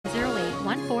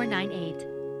1498.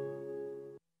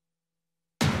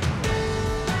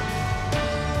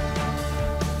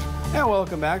 And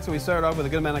welcome back. So we started off with a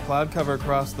good amount of cloud cover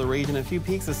across the region. A few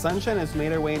peaks of sunshine has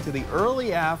made our way into the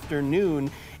early afternoon.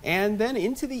 And then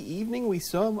into the evening, we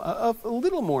saw a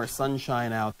little more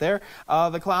sunshine out there.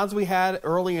 The clouds we had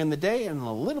earlier in the day and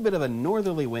a little bit of a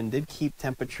northerly wind did keep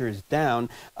temperatures down.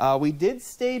 We did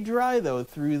stay dry, though,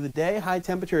 through the day. High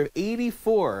temperature of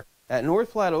 84 at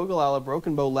North Platte, Ogallala,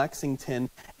 Broken Bow, Lexington,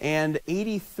 and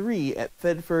 83 at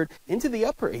Thedford, into the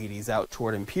upper 80s out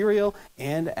toward Imperial,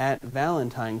 and at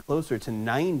Valentine closer to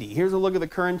 90. Here's a look at the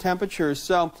current temperatures.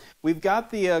 So we've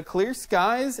got the clear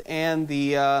skies and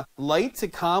the light to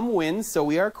calm winds, so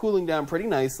we are cooling down pretty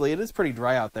nicely. It is pretty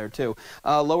dry out there too.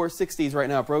 Lower 60s right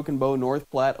now at Broken Bow, North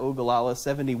Platte, Ogallala,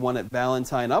 71 at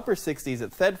Valentine, upper 60s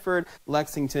at Thedford,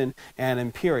 Lexington, and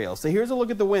Imperial. So here's a look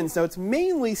at the winds. So it's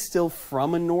mainly still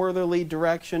from a northerly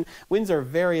direction. Winds are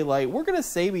very light. We're going to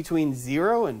say between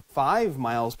 0 and 5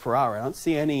 miles per hour. I don't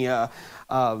see any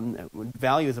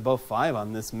values above 5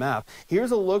 on this map.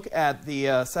 Here's a look at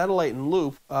the satellite and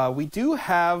loop. We do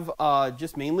have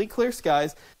just mainly clear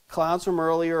skies. Clouds from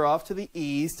earlier off to the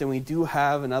east, and we do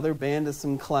have another band of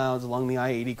some clouds along the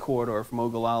I-80 corridor from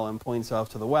Ogallala and points off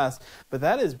to the west. But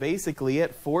that is basically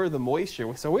it for the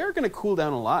moisture. So we are going to cool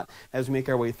down a lot as we make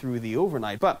our way through the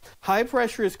overnight. But high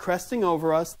pressure is cresting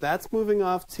over us. That's moving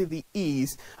off to the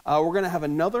east. We're going to have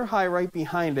another high right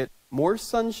behind it. More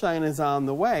sunshine is on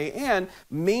the way, and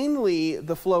mainly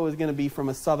the flow is going to be from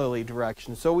a southerly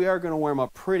direction. So we are going to warm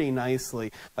up pretty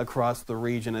nicely across the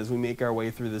region as we make our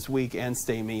way through this week and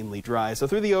stay mainly dry. So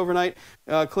through the overnight,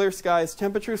 clear skies,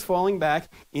 temperatures falling back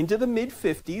into the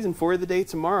mid-50s, and for the day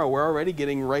tomorrow, we're already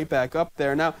getting right back up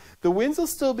there. Now, the winds will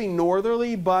still be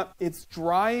northerly, but it's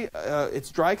dry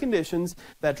conditions.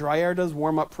 That dry air does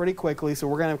warm up pretty quickly, so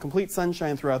we're going to have complete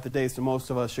sunshine throughout the day, so most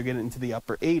of us should get into the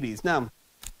upper 80s. Now,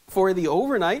 for the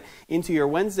overnight into your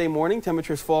Wednesday morning,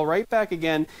 temperatures fall right back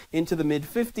again into the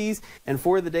mid-50s. And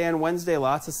for the day on Wednesday,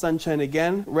 lots of sunshine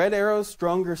again. Red arrows,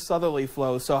 stronger southerly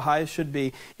flow, so highs should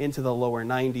be into the lower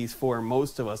 90s for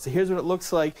most of us. So here's what it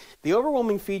looks like. The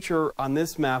overwhelming feature on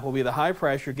this map will be the high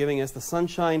pressure giving us the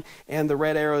sunshine and the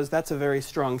red arrows. That's a very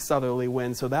strong southerly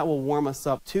wind, so that will warm us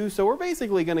up too. So we're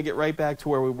basically going to get right back to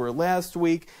where we were last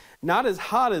week. Not as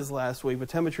hot as last week, but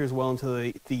temperatures well into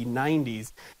the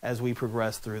 90s as we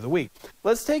progress through the week.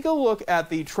 Let's take a look at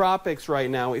the tropics right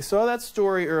now. We saw that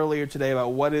story earlier today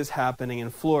about what is happening in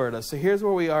Florida. So here's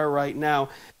where we are right now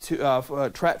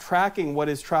to tracking what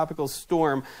is Tropical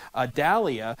Storm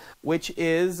Dahlia, which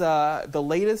is the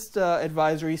latest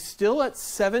advisory, still at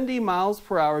 70 miles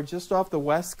per hour just off the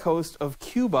west coast of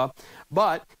Cuba.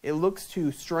 But it looks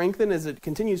to strengthen as it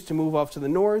continues to move off to the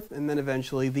north and then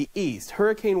eventually the east.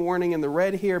 Hurricane warning in the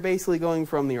red here, basically going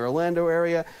from the Orlando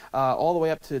area all the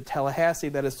way up to Tallahassee,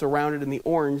 that is surrounded in the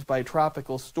orange by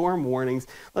tropical storm warnings.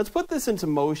 Let's put this into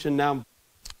motion now.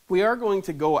 We are going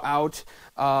to go out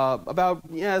about,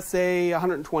 say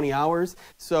 120 hours.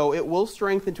 So it will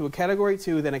strengthen to a Category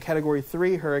 2, then a Category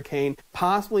 3 hurricane,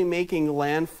 possibly making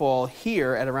landfall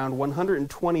here at around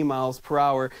 120 miles per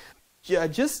hour.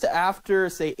 Just after,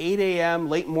 say, 8 a.m.,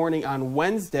 late morning on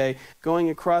Wednesday,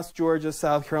 going across Georgia,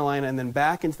 South Carolina, and then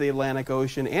back into the Atlantic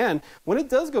Ocean. And when it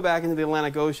does go back into the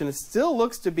Atlantic Ocean, it still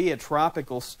looks to be a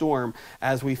tropical storm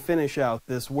as we finish out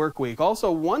this work week.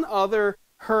 Also, one other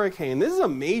hurricane. This is a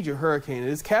major hurricane. It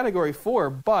is Category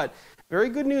 4, but very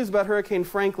good news about Hurricane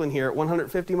Franklin here at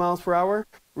 150 miles per hour.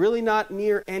 Really not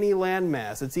near any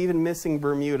landmass. It's even missing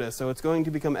Bermuda, so it's going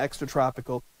to become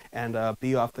extratropical and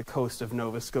be off the coast of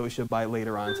Nova Scotia by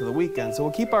later on to the weekend. So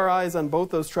we'll keep our eyes on both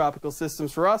those tropical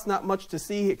systems. For us, not much to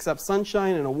see except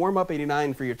sunshine and a warm-up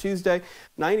 89 for your Tuesday,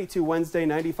 92 Wednesday,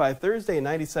 95 Thursday, and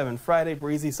 97 Friday.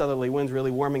 Breezy southerly winds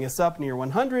really warming us up near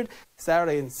 100.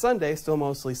 Saturday and Sunday, still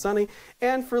mostly sunny.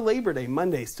 And for Labor Day,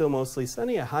 Monday, still mostly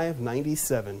sunny, a high of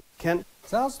 97. Kent?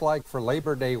 Sounds like for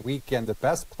Labor Day weekend, the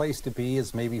best place to be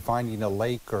is maybe finding a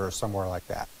lake or somewhere like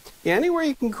that. Yeah, anywhere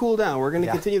you can cool down. We're going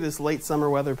to continue this late summer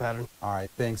weather pattern. All right,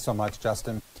 thanks so much,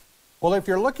 Justin. Well, if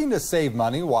you're looking to save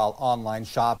money while online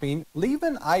shopping, leave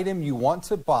an item you want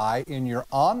to buy in your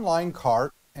online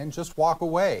cart and just walk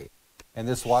away. And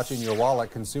this Watching Your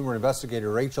Wallet consumer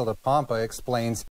investigator Rachel DePompa explains